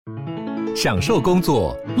享受工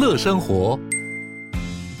作，乐生活。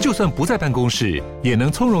就算不在办公室，也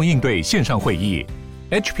能从容应对线上会议。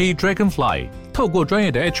HP Dragonfly 透过专业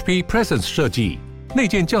的 HP Presence 设计，内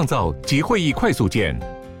建降噪及会议快速键，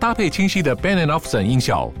搭配清晰的 Bang & Olufsen 音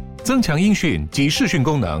效，增强音讯及视讯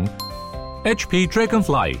功能。HP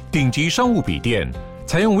Dragonfly 顶级商务笔电，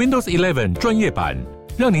采用 Windows 11专业版，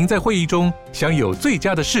让您在会议中享有最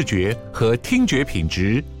佳的视觉和听觉品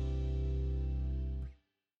质。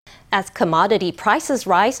As commodity prices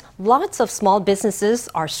rise, lots of small businesses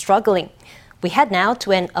are struggling. We head now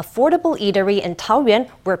to an affordable eatery in Taoyuan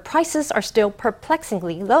where prices are still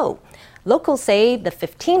perplexingly low. Locals say the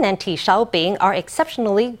 15 NT Xiaobing are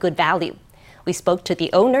exceptionally good value. We spoke to the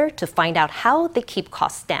owner to find out how they keep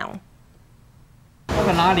costs down.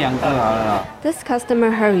 This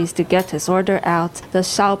customer hurries to get his order out. The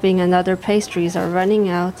Xiaobing and other pastries are running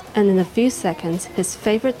out, and in a few seconds, his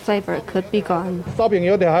favorite flavor could be gone. 烧饼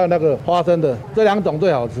油条还有那个花生的，这两种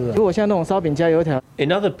最好吃。如果像那种烧饼加油条。 In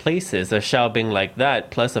other places, a Xiaobing like that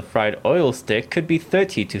plus a fried oil stick could be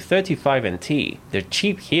 30 to 35 NT. They're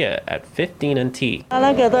cheap here at 15 NT.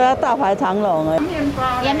 那个都要大排长龙哎。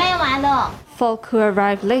也卖完了。 Folk who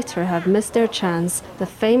arrive later have missed their chance. The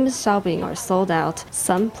famous Xiaobing are sold out.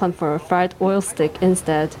 Some plump for a fried oil stick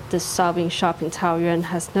instead. This Xiaobing shop in Taoyuan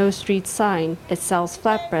has no street sign. It sells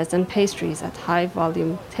flatbreads and pastries at high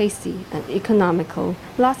volume, tasty and economical.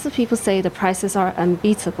 Lots of people say the prices are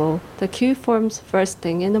unbeatable. The queue forms first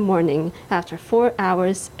thing in the morning. After 4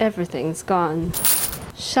 hours, everything's gone.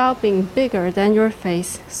 Xiaobing bigger than your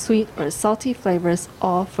face, sweet or salty flavors,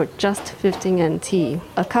 all for just 15 NT.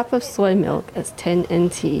 A cup of soy milk is 10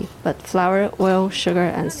 NT, but flour, oil, sugar,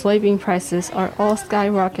 and soybean prices are all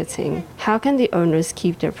skyrocketing. How can the owners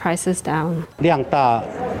keep their prices down? 量大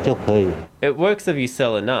就可以。 It works if you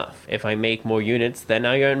sell enough. If I make more units, then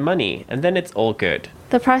I earn money, and then it's all good.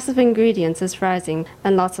 The price of ingredients is rising,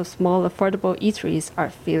 and lots of small, affordable eateries are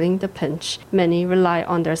feeling the pinch. Many rely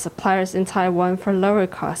on their suppliers in Taiwan for lower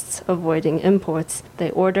costs, avoiding imports. They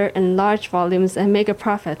order in large volumes and make a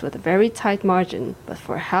profit with a very tight margin. But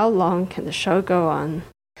for how long can the show go on?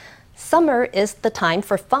 Summer is the time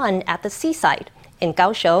for fun at the seaside. In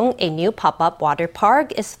Kaohsiung, a new pop-up water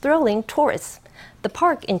park is thrilling tourists. The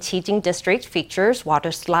park in Qijing District features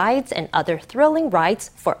water slides and other thrilling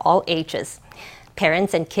rides for all ages.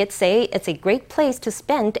 Parents and kids say it's a great place to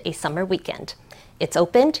spend a summer weekend. It's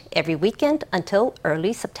opened every weekend until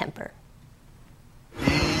early September.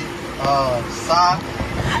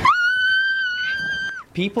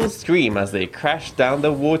 People scream as they crash down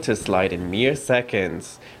the water slide in mere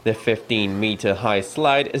seconds. The 15-meter-high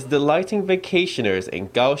slide is delighting vacationers in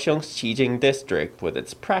Kaohsiung's Qijing District with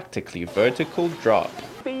its practically vertical drop.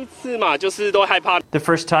 The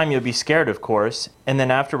first time you'll be scared, of course, and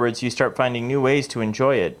then afterwards you start finding new ways to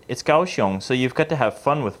enjoy it. It's Kaohsiung, so you've got to have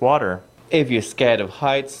fun with water. If you're scared of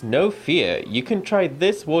heights, no fear, you can try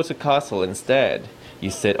this water castle instead. You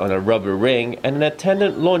sit on a rubber ring and an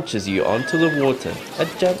attendant launches you onto the water, a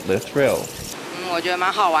gentler thrill.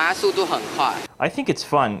 I think it's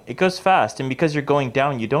fun. It goes fast, and because you're going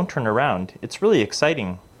down, you don't turn around. It's really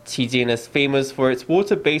exciting. Qijing is famous for its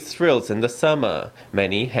water-based thrills in the summer.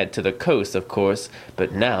 Many head to the coast, of course,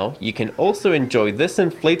 but now you can also enjoy this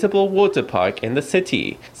inflatable water park in the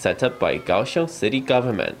city, set up by Kaohsiung City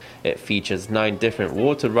Government. It features 9 different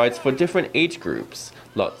water rides for different age groups.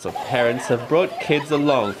 Lots of parents have brought kids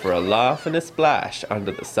along for a laugh and a splash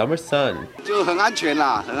under the summer sun. 就很安全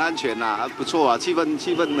啦，很安全啦，不错啊，气氛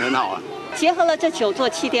很好啊。结合了这9座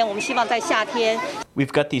气点，我们希望在夏天。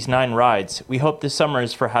 We've got these 9 rides. We hope this summer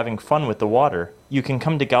is for having fun with the water. You can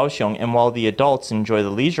come to Kaohsiung, and while the adults enjoy the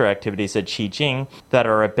leisure activities at Qijing that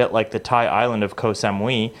are a bit like the Thai island of Koh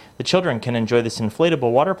Samui, the children can enjoy this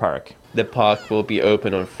inflatable water park. The park will be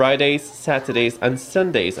open on Fridays, Saturdays, and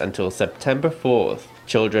Sundays until September 4th.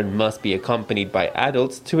 Children must be accompanied by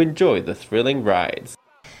adults to enjoy the thrilling rides.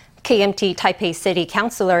 KMT Taipei City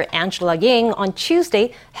Councilor Angela Ying on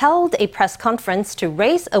Tuesday held a press conference to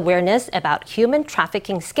raise awareness about human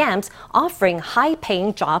trafficking scams offering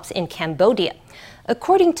high-paying jobs in Cambodia.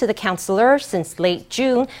 According to the councilor, since late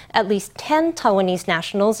June, at least 10 Taiwanese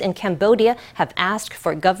nationals in Cambodia have asked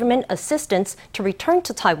for government assistance to return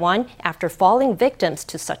to Taiwan after falling victims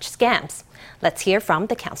to such scams. Let's hear from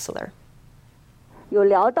the councilor. 有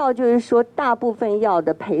聊到就是说，大部分要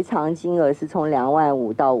的赔偿金额是从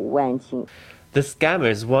25000到5万金。 The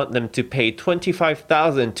scammers want them to pay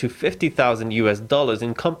 $25,000 to $50,000 US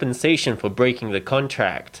in compensation for breaking the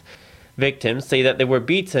contract. Victims say that they were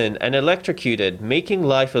beaten and electrocuted, making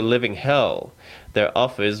life a living hell. Their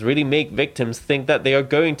offers really make victims think that they are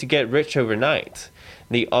going to get rich overnight.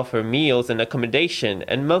 They offer meals and accommodation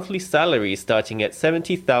and monthly salaries starting at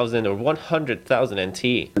 70,000 or 100,000 NT.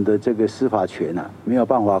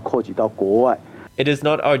 It is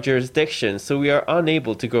not our jurisdiction, so we are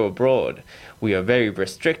unable to go abroad. We are very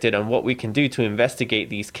restricted on what we can do to investigate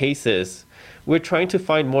these cases. We're trying to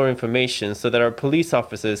find more information so that our police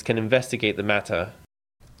officers can investigate the matter.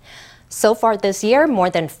 So far this year, more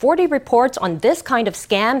than 40 reports on this kind of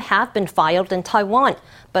scam have been filed in Taiwan,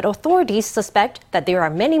 but authorities suspect that there are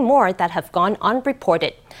many more that have gone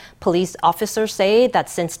unreported. Police officers say that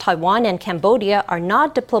since Taiwan and Cambodia are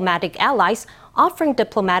not diplomatic allies, offering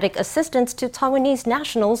diplomatic assistance to Taiwanese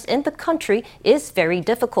nationals in the country is very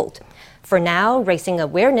difficult. For now, raising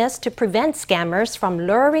awareness to prevent scammers from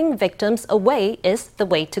luring victims away is the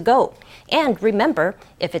way to go. And remember,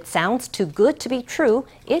 if it sounds too good to be true,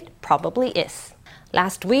 it probably is.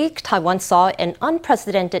 Last week, Taiwan saw an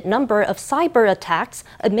unprecedented number of cyber attacks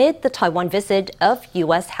amid the Taiwan visit of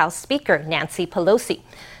U.S. House Speaker Nancy Pelosi.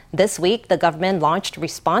 This week, the government launched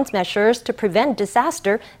response measures to prevent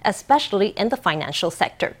disaster, especially in the financial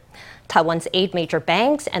sector. Taiwan's 8 major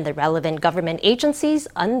banks and the relevant government agencies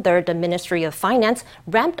under the Ministry of Finance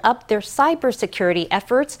ramped up their cybersecurity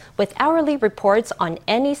efforts with hourly reports on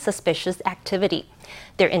any suspicious activity.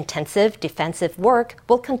 Their intensive defensive work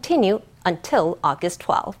will continue until August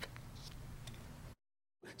 12th.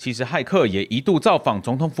 其实骇客也一度造访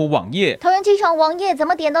总统府网页，桃园机场网页怎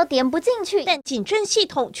么点都点不进去，但警政系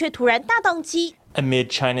统却突然大宕机。 Amid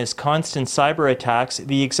China's constant cyber attacks,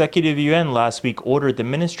 the Executive Yuan last week ordered the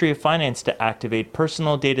Ministry of Finance to activate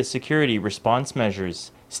personal data security response measures.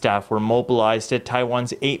 Staff were mobilized at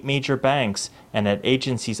Taiwan's 8 major banks and at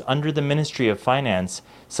agencies under the Ministry of Finance,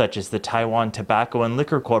 such as the Taiwan Tobacco and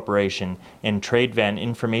Liquor Corporation and Trade Van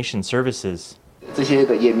Information Services. 这些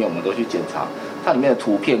的页面我们都去检查，它里面的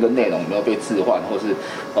图片跟内容有没有被置换或是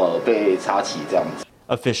被插旗这样子。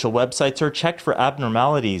 Official websites are checked for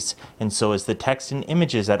abnormalities, and so is the text and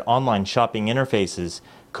images at online shopping interfaces.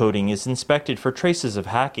 Coding is inspected for traces of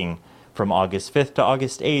hacking. From August 5th to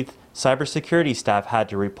August 8th, cybersecurity staff had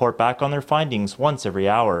to report back on their findings once every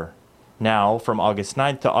hour. Now, from August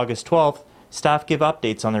 9th to August 12th, staff give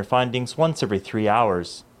updates on their findings once every 3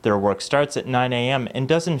 hours. Their work starts at 9 a.m. and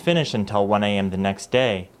doesn't finish until 1 a.m. the next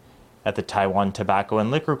day. At the Taiwan Tobacco and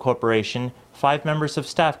Liquor Corporation, 5 members of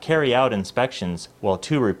staff carry out inspections, while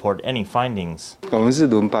 2 report any findings.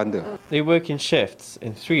 They work in shifts,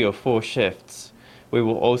 in 3 or 4 shifts. We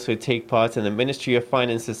will also take part in the Ministry of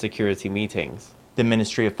Finance's security meetings. The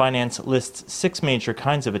Ministry of Finance lists 6 major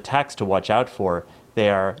kinds of attacks to watch out for. They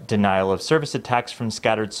are denial of service attacks from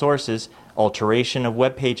scattered sources, alteration of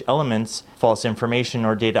web page elements, false information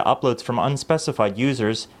or data uploads from unspecified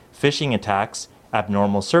users, phishing attacks,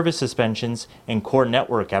 abnormal service suspensions, and core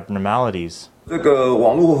network abnormalities.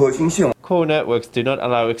 Core networks do not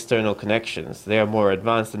allow external connections. They are more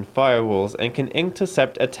advanced than firewalls and can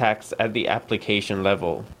intercept attacks at the application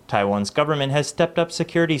level. Taiwan's government has stepped up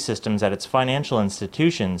security systems at its financial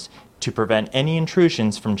institutions to prevent any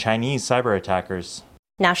intrusions from Chinese cyber attackers.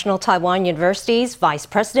 National Taiwan University's Vice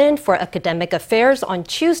President for Academic Affairs on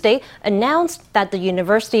Tuesday announced that the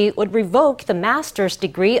university would revoke the master's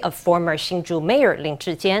degree of former Hsinchu Mayor Lin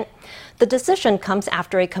Zhijian. The decision comes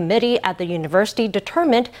after a committee at the university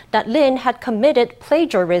determined that Lin had committed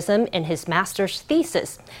plagiarism in his master's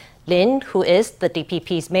thesis. Lin, who is the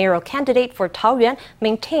DPP's mayoral candidate for Taoyuan,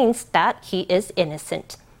 maintains that he is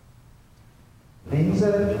innocent. 林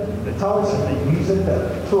生抄袭余生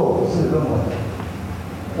的错误式论文，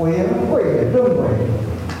委员会也认为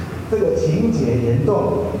这个情节严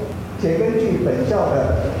重，且根据本校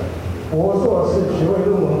的博硕士学位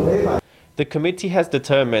论文违反。 The committee has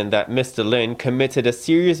determined that Mr. Lin committed a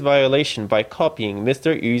serious violation by copying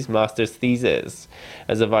Mr. Yu's master's thesis.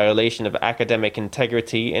 As a violation of academic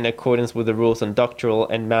integrity in accordance with the rules on doctoral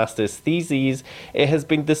and master's theses, it has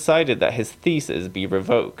been decided that his thesis be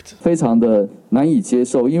revoked. 非常的难以接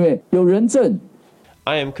受，因为有人证。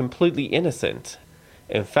 I am completely innocent.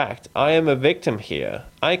 In fact, I am a victim here.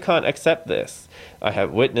 I can't accept this. I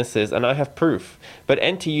have witnesses and I have proof, but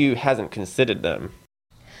NTU hasn't considered them.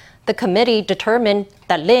 The committee determined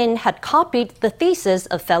that Lin had copied the thesis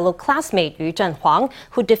of fellow classmate Yu Zhenhuang,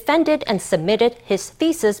 who defended and submitted his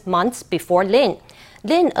thesis months before Lin.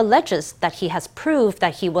 Lin alleges that he has proved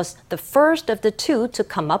that he was the first of the two to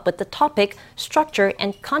come up with the topic, structure,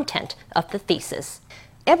 and content of the thesis.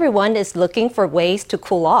 Everyone is looking for ways to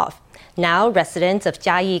cool off. Now residents of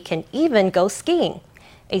Jiayi can even go skiing.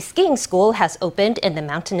 A skiing school has opened in the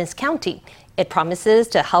mountainous county. It promises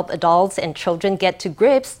to help adults and children get to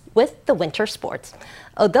grips with the winter sports.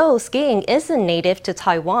 Although skiing isn't native to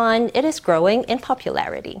Taiwan, it is growing in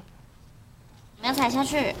popularity.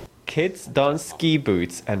 Kids don ski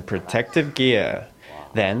boots and protective gear.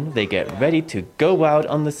 Then they get ready to go out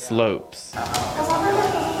on the slopes.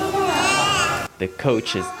 The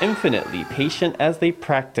coach is infinitely patient as they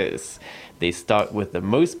practice. They start with the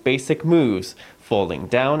most basic moves, falling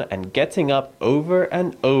down and getting up over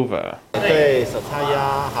and over.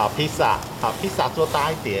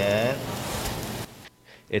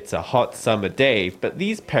 It's a hot summer day, but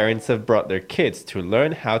these parents have brought their kids to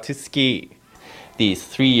learn how to ski. These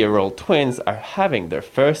 3-year-old twins are having their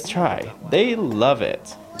first try. They love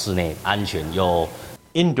it.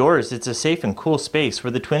 Indoors, it's a safe and cool space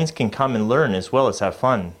where the twins can come and learn as well as have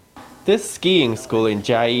fun. This skiing school in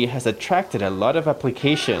Jiayi has attracted a lot of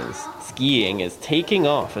applications. Skiing is taking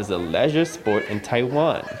off as a leisure sport in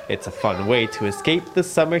Taiwan. It's a fun way to escape the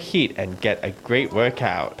summer heat and get a great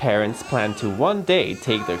workout. Parents plan to one day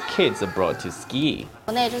take their kids abroad to ski.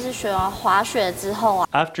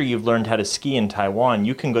 After you've learned how to ski in Taiwan,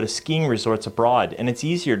 you can go to skiing resorts abroad, and it's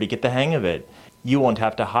easier to get the hang of it. You won't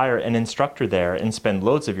have to hire an instructor there and spend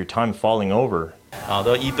loads of your time falling over. All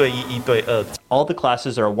the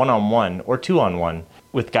classes are one-on-one or two-on-one.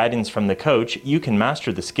 With guidance from the coach, you can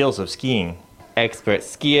master the skills of skiing. Expert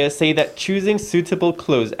skiers say that choosing suitable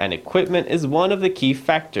clothes and equipment is one of the key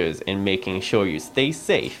factors in making sure you stay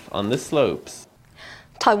safe on the slopes.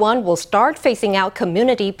 Taiwan will start phasing out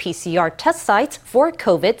community PCR test sites for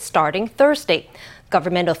COVID starting Thursday.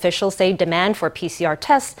 Government officials say demand for PCR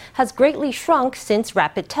tests has greatly shrunk since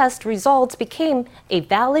rapid test results became a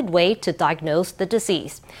valid way to diagnose the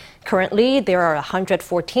disease. Currently, there are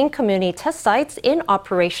 114 community test sites in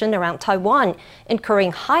operation around Taiwan,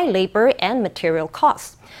 incurring high labor and material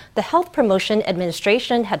costs. The Health Promotion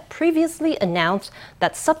Administration had previously announced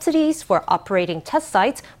that subsidies for operating test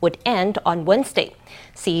sites would end on Wednesday.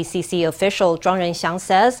 CECC official Zhang Renxiang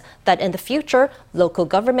says that in the future, local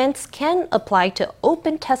governments can apply to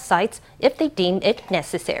open test sites if they deem it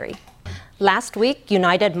necessary. Last week,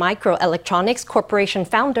 United Microelectronics Corporation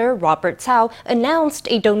founder Robert Cao announced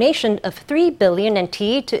a donation of 3 billion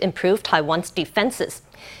NT to improve Taiwan's defenses.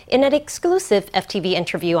 In an exclusive FTV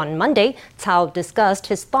interview on Monday, Cao discussed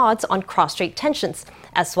his thoughts on cross-strait tensions,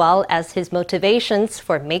 as well as his motivations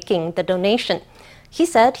for making the donation. He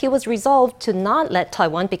said he was resolved to not let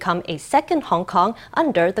Taiwan become a second Hong Kong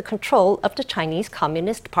under the control of the Chinese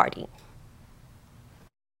Communist Party.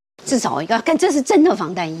 至少一个，看这是真的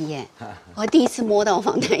防弹衣耶！我第一次摸到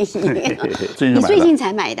防弹衣，你最近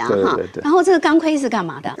才买的哈。然后这个钢盔是干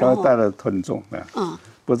嘛的？刚刚带了很重的，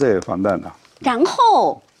不这也防弹的。然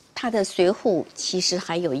后它的随护其实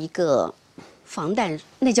还有一个防弹，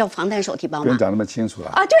那叫防弹手提包吗？不用讲那么清楚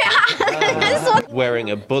啊。啊，对啊。Wearing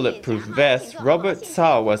a bulletproof vest, Robert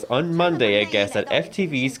Cao was on Monday a guest at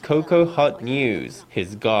FTV's Coco Hot News.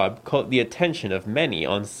 His garb caught the attention of many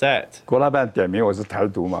on set. 国台办点名我是台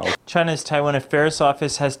独嘛。China's Taiwan Affairs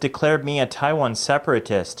Office has declared me a Taiwan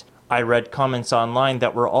separatist. I read comments online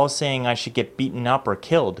that were all saying I should get beaten up or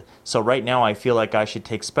killed, so right now I feel like I should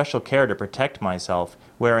take special care to protect myself.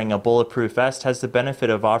 Wearing a bulletproof vest has the benefit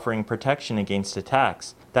of offering protection against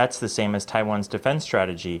attacks. That's the same as Taiwan's defense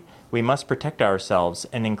strategy. We must protect ourselves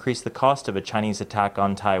and increase the cost of a Chinese attack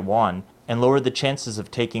on Taiwan and lower the chances of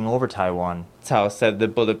taking over Taiwan. Cao said the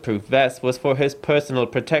bulletproof vest was for his personal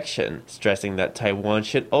protection, stressing that Taiwan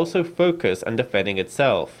should also focus on defending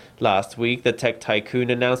itself. Last week, the tech tycoon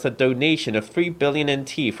announced a donation of 3 billion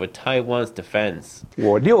NT for Taiwan's defense.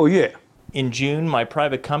 我6月 In June, my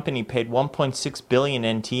private company paid 1.6 billion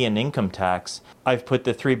NT in income tax. I've put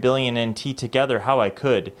the 3 billion NT together how I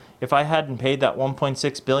could. If I hadn't paid that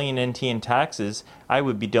 1.6 billion NT in taxes, I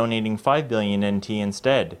would be donating 5 billion NT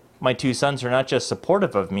instead. My two sons are not just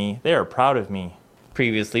supportive of me, they are proud of me.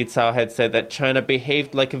 Previously, Cao had said that China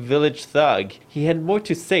behaved like a village thug. He had more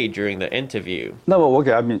to say during the interview. 那么我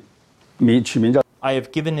给它取名叫 I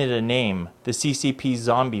have given it a name, the CCP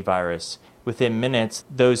zombie virus. Within minutes,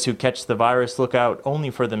 those who catch the virus look out only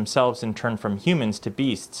for themselves and turn from humans to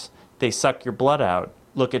beasts. They suck your blood out.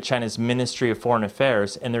 Look at China's Ministry of Foreign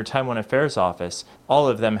Affairs and their Taiwan Affairs Office. All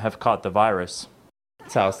of them have caught the virus.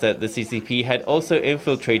 Cao said the CCP had also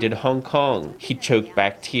infiltrated Hong Kong. He choked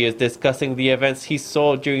back tears discussing the events he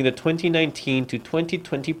saw during the 2019 to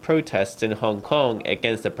 2020 protests in Hong Kong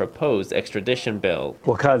against the proposed extradition bill.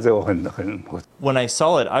 我看这我很 When I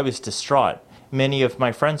saw it, I was distraught. Many of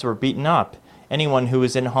my friends were beaten up. Anyone who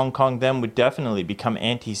was in Hong Kong then would definitely become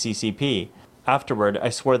anti-CCP. Afterward, I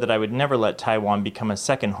swore that I would never let Taiwan become a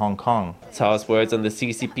second Hong Kong. Cao's words on the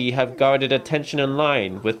CCP have garnered attention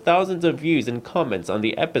online, with thousands of views and comments on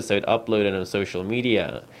the episode uploaded on social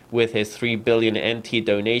media. With his 3 billion NT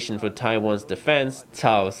donation for Taiwan's defense,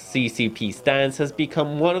 Cao's CCP stance has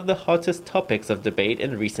become one of the hottest topics of debate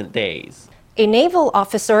in recent days. A naval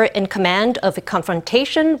officer in command of a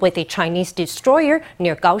confrontation with a Chinese destroyer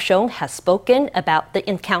near Kaohsiung has spoken about the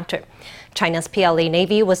encounter. China's PLA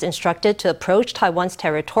Navy was instructed to approach Taiwan's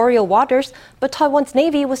territorial waters, but Taiwan's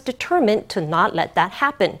Navy was determined to not let that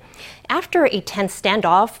happen. After a tense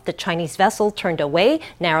standoff, the Chinese vessel turned away,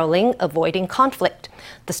 narrowly avoiding conflict.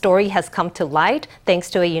 The story has come to light thanks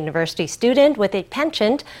to a university student with a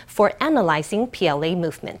penchant for analyzing PLA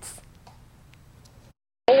movements.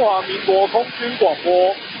 中华民国空军广播，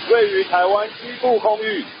位于台湾西部空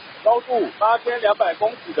域，高度8200公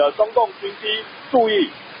尺的中共军机，注意，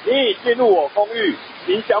你已进入我空域，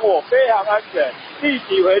影响我飞航安全，立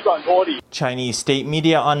即回转脱离。 Chinese state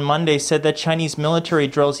media on Monday said that Chinese military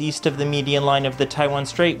drills east of the median line of the Taiwan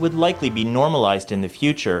Strait would likely be normalized in the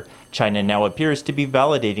future. China now appears to be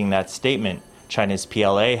validating that statement. China's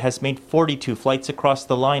PLA has made 42 flights across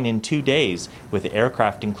the line in 2 days, with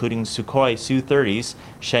aircraft including Sukhoi Su-30s,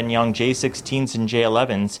 Shenyang J-16s and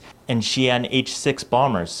J-11s, and Xi'an H-6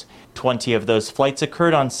 bombers. 20 of those flights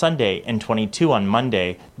occurred on Sunday and 22 on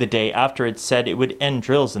Monday, the day after it said it would end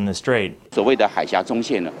drills in the strait.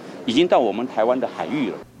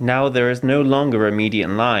 Now there is no longer a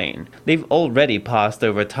median line. They've already passed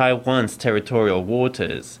over Taiwan's territorial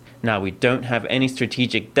waters. Now we don't have any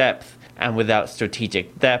strategic depth. And without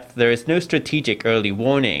strategic depth, there is no strategic early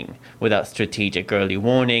warning. Without strategic early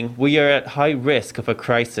warning, we are at high risk of a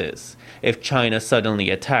crisis. If China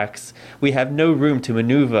suddenly attacks, we have no room to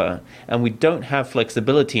maneuver, and we don't have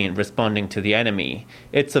flexibility in responding to the enemy.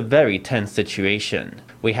 It's a very tense situation.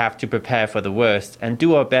 We have to prepare for the worst and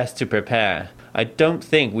do our best to prepare. I don't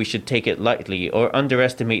think we should take it lightly or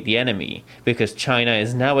underestimate the enemy, because China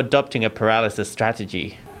is now adopting a paralysis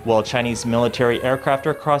strategy. While Chinese military aircraft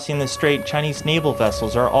are crossing the strait, Chinese naval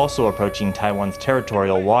vessels are also approaching Taiwan's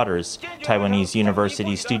territorial waters. Taiwanese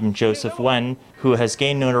university student Joseph Wen, who has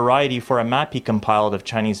gained notoriety for a map he compiled of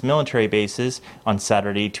Chinese military bases, on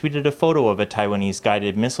Saturday tweeted a photo of a Taiwanese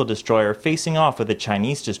guided missile destroyer facing off with a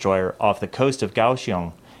Chinese destroyer off the coast of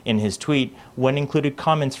Kaohsiung. In his tweet, Wen included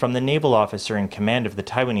comments from the naval officer in command of the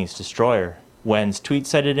Taiwanese destroyer. Wen's tweet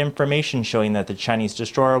cited information showing that the Chinese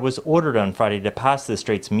destroyer was ordered on Friday to pass the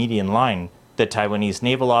strait's median line. The Taiwanese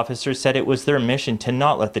naval officer said it was their mission to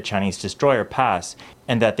not let the Chinese destroyer pass,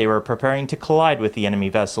 and that they were preparing to collide with the enemy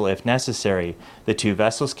vessel if necessary. The two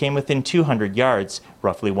vessels came within 200 yards,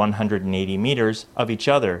 roughly 180 meters, of each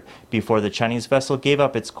other, before the Chinese vessel gave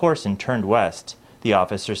up its course and turned west. The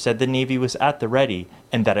officer said the Navy was at the ready,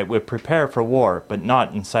 and that it would prepare for war, but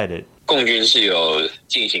not incite it.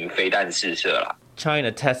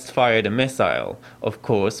 China test-fired a missile. Of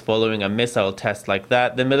course, following a missile test like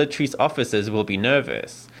that, the military's officers will be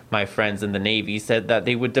nervous. My friends in the Navy said that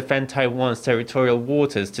they would defend Taiwan's territorial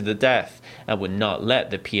waters to the death and would not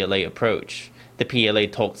let the PLA approach. The PLA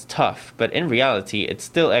talks tough, but in reality it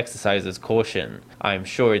still exercises caution. I am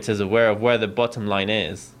sure it is aware of where the bottom line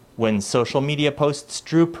is. When social media posts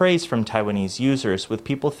drew praise from Taiwanese users, with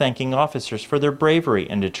people thanking officers for their bravery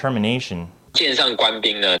and determination.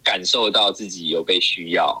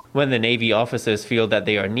 When the Navy officers feel that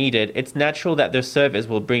they are needed, it's natural that their service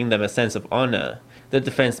will bring them a sense of honor. The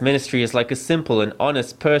Defense Ministry is like a simple and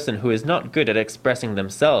honest person who is not good at expressing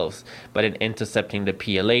themselves, but in intercepting the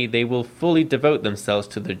PLA, they will fully devote themselves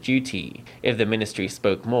to their duty. If the ministry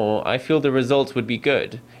spoke more, I feel the results would be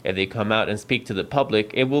good. If they come out and speak to the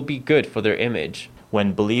public, it will be good for their image.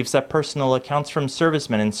 Wen believes that personal accounts from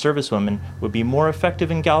servicemen and servicewomen would be more effective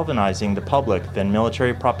in galvanizing the public than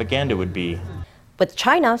military propaganda would be. With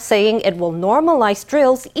China saying it will normalize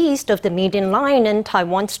drills east of the median line in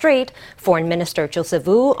Taiwan Strait, Foreign Minister Joseph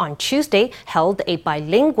Wu on Tuesday held a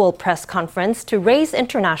bilingual press conference to raise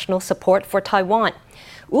international support for Taiwan.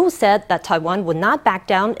 Wu said that Taiwan would not back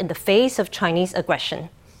down in the face of Chinese aggression.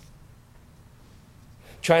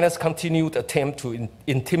 China's continued attempt to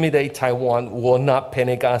intimidate Taiwan will not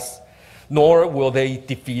panic us, nor will they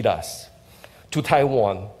defeat us. To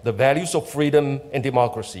Taiwan, the values of freedom and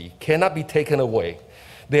democracy cannot be taken away.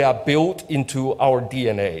 They are built into our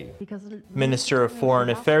DNA. Minister of Foreign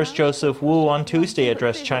Affairs Joseph Wu on Tuesday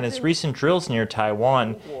addressed China's recent drills near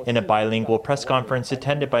Taiwan in a bilingual press conference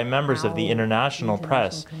attended by members of the international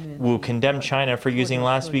press. Wu condemned China for using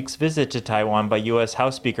last week's visit to Taiwan by U.S.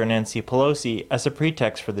 House Speaker Nancy Pelosi as a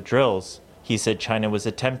pretext for the drills. He said China was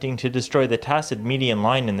attempting to destroy the tacit median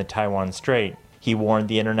line in the Taiwan Strait. He warned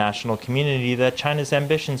the international community that China's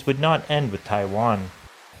ambitions would not end with Taiwan.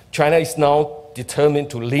 China is now determined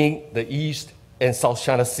to link the East and South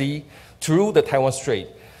China Sea through the Taiwan Strait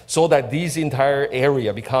so that this entire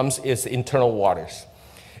area becomes its internal waters.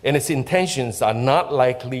 And its intentions are not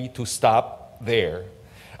likely to stop there,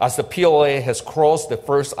 as the PLA has crossed the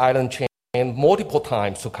first island chain multiple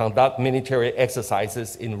times to conduct military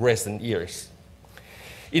exercises in recent years.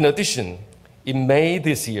 In addition, in May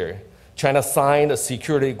this year, China signed a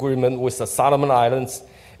security agreement with the Solomon Islands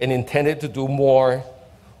and intended to do more,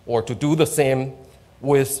 or to do the same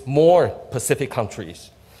with more Pacific countries.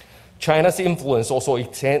 China's influence also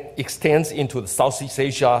extends into Southeast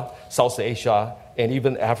Asia, South Asia, and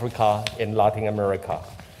even Africa and Latin America.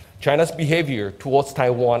 China's behavior towards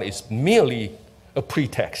Taiwan is merely a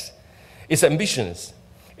pretext. Its ambitions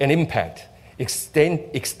and impact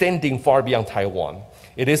extending far beyond Taiwan.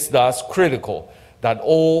 It is thus critical that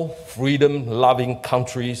all freedom-loving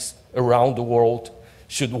countries around the world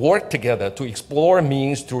should work together to explore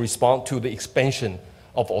means to respond to the expansion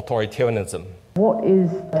of authoritarianism. What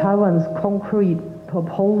is Taiwan's concrete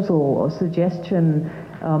proposal or suggestion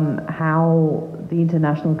how the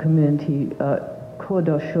international community could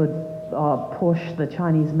or should push the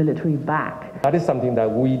Chinese military back? That is something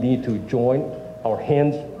that we need to join our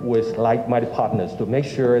hands with like-minded partners to make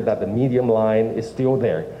sure that the medium line is still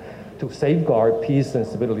there to safeguard peace and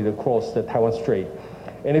stability across the Taiwan Strait.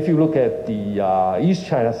 And if you look at the East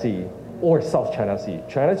China Sea or South China Sea,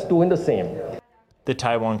 China is doing the same. The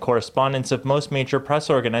Taiwan correspondents of most major press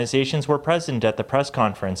organizations were present at the press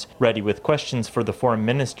conference, ready with questions for the foreign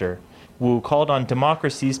minister. Wu called on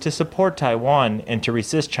democracies to support Taiwan and to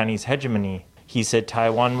resist Chinese hegemony. He said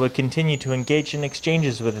Taiwan would continue to engage in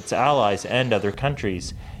exchanges with its allies and other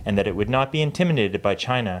countries, and that it would not be intimidated by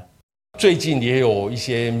China. 最近也有一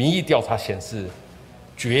些民意调查显示，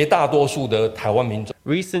绝大多数的台湾民众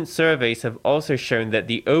Recent surveys have also shown that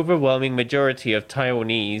the overwhelming majority of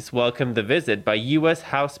Taiwanese welcomed the visit by U.S.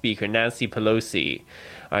 House Speaker Nancy Pelosi.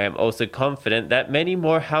 I am also confident that many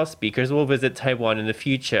more House speakers will visit Taiwan in the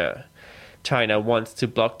future. China wants to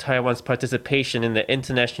block Taiwan's participation in the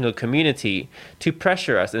international community to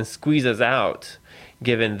pressure us and squeeze us out.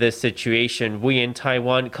 Given this situation, we in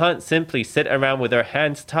Taiwan can't simply sit around with our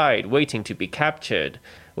hands tied waiting to be captured.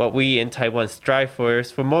 What we in Taiwan strive for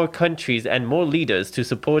is for more countries and more leaders to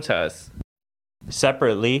support us.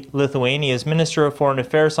 Separately, Lithuania's Minister of Foreign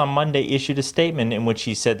Affairs on Monday issued a statement in which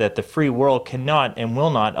he said that the free world cannot and will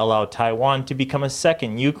not allow Taiwan to become a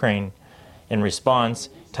second Ukraine. In response,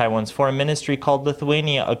 Taiwan's foreign ministry called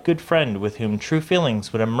Lithuania a good friend with whom true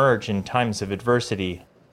feelings would emerge in times of adversity.